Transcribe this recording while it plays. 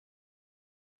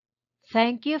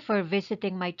Thank you for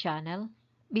visiting my channel.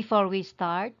 Before we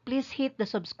start, please hit the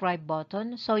subscribe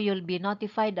button so you'll be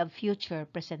notified of future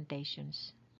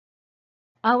presentations.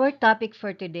 Our topic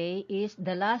for today is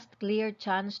the last clear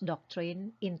chance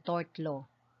doctrine in tort law.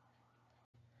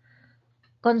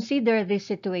 Consider this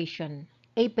situation.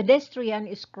 A pedestrian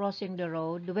is crossing the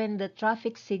road when the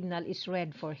traffic signal is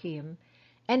red for him,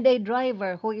 and a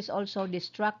driver who is also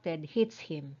distracted hits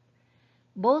him.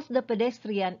 Both the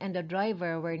pedestrian and the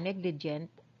driver were negligent,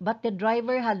 but the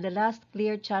driver had the last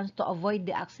clear chance to avoid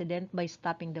the accident by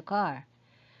stopping the car.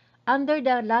 Under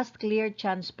the last clear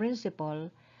chance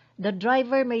principle, the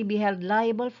driver may be held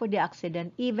liable for the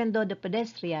accident even though the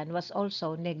pedestrian was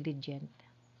also negligent.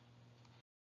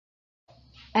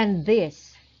 And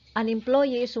this, an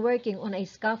employee is working on a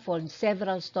scaffold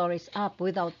several stories up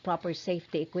without proper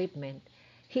safety equipment.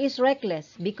 He is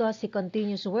reckless because he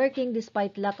continues working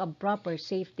despite lack of proper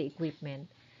safety equipment.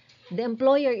 The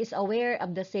employer is aware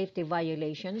of the safety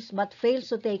violations but fails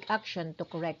to take action to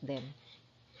correct them.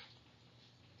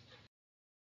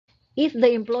 If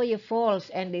the employee falls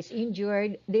and is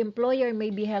injured, the employer may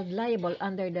be held liable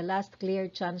under the last clear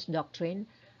chance doctrine,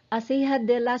 as he had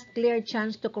the last clear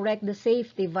chance to correct the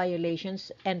safety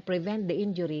violations and prevent the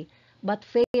injury, but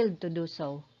failed to do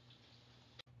so.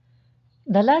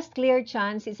 The last clear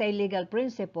chance is a legal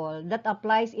principle that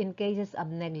applies in cases of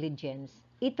negligence.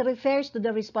 It refers to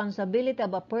the responsibility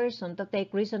of a person to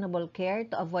take reasonable care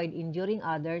to avoid injuring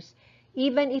others,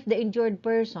 even if the injured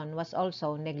person was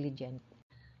also negligent.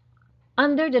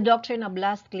 Under the doctrine of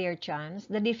last clear chance,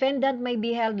 the defendant may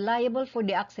be held liable for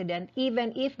the accident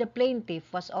even if the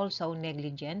plaintiff was also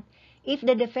negligent, if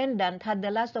the defendant had the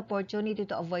last opportunity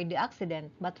to avoid the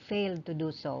accident but failed to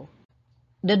do so.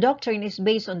 The doctrine is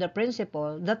based on the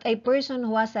principle that a person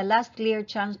who has a last clear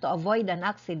chance to avoid an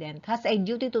accident has a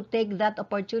duty to take that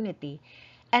opportunity,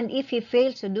 and if he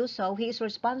fails to do so, he is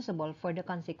responsible for the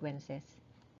consequences.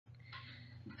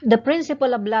 The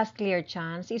principle of last clear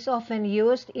chance is often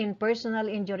used in personal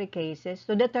injury cases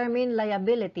to determine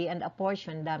liability and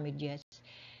apportion damages.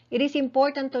 It is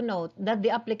important to note that the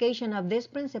application of this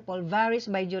principle varies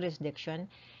by jurisdiction,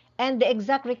 and the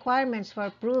exact requirements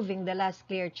for proving the last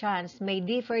clear chance may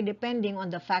differ depending on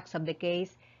the facts of the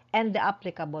case and the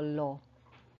applicable law.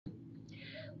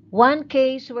 One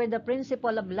case where the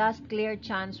principle of last clear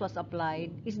chance was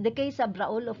applied is the case of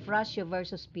Raul Ofracio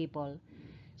versus People.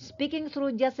 Speaking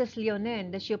through Justice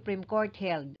Leonen, the Supreme Court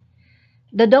held,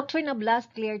 the doctrine of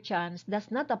last clear chance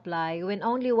does not apply when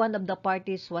only one of the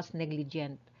parties was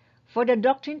negligent. For the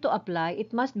doctrine to apply,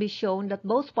 it must be shown that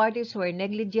both parties were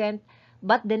negligent,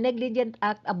 but the negligent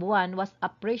act of one was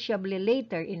appreciably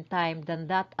later in time than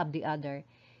that of the other.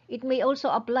 It may also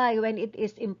apply when it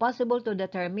is impossible to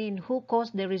determine who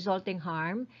caused the resulting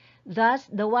harm. Thus,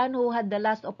 the one who had the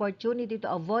last opportunity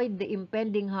to avoid the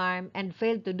impending harm and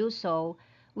failed to do so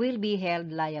will be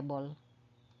held liable.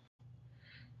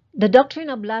 The doctrine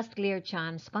of last clear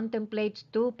chance contemplates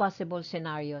two possible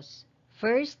scenarios.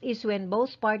 First is when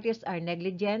both parties are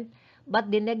negligent,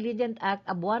 but the negligent act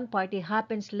of one party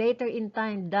happens later in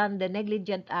time than the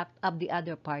negligent act of the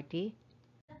other party.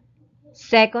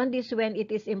 Second is when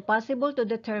it is impossible to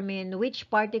determine which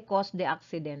party caused the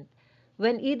accident.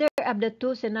 When either of the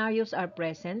two scenarios are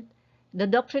present, the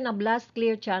doctrine of last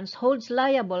clear chance holds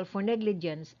liable for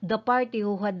negligence the party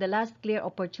who had the last clear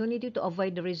opportunity to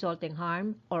avoid the resulting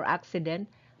harm or accident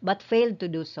but failed to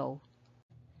do so.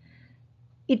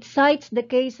 It cites the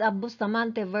case of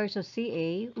Bustamante versus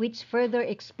CA, which further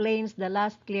explains the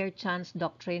last clear chance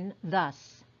doctrine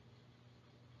thus.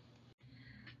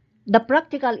 The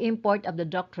practical import of the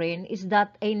doctrine is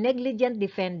that a negligent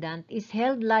defendant is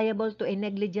held liable to a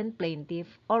negligent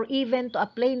plaintiff or even to a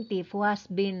plaintiff who has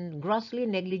been grossly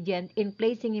negligent in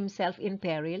placing himself in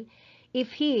peril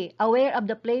if he, aware of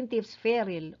the plaintiff's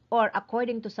peril or,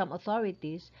 according to some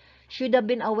authorities, should have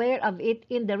been aware of it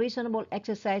in the reasonable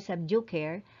exercise of due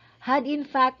care, had in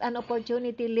fact an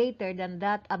opportunity later than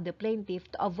that of the plaintiff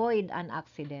to avoid an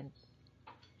accident.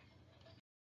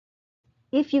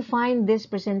 If you find this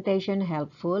presentation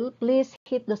helpful, please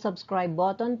hit the subscribe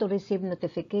button to receive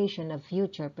notification of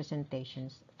future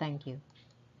presentations. Thank you.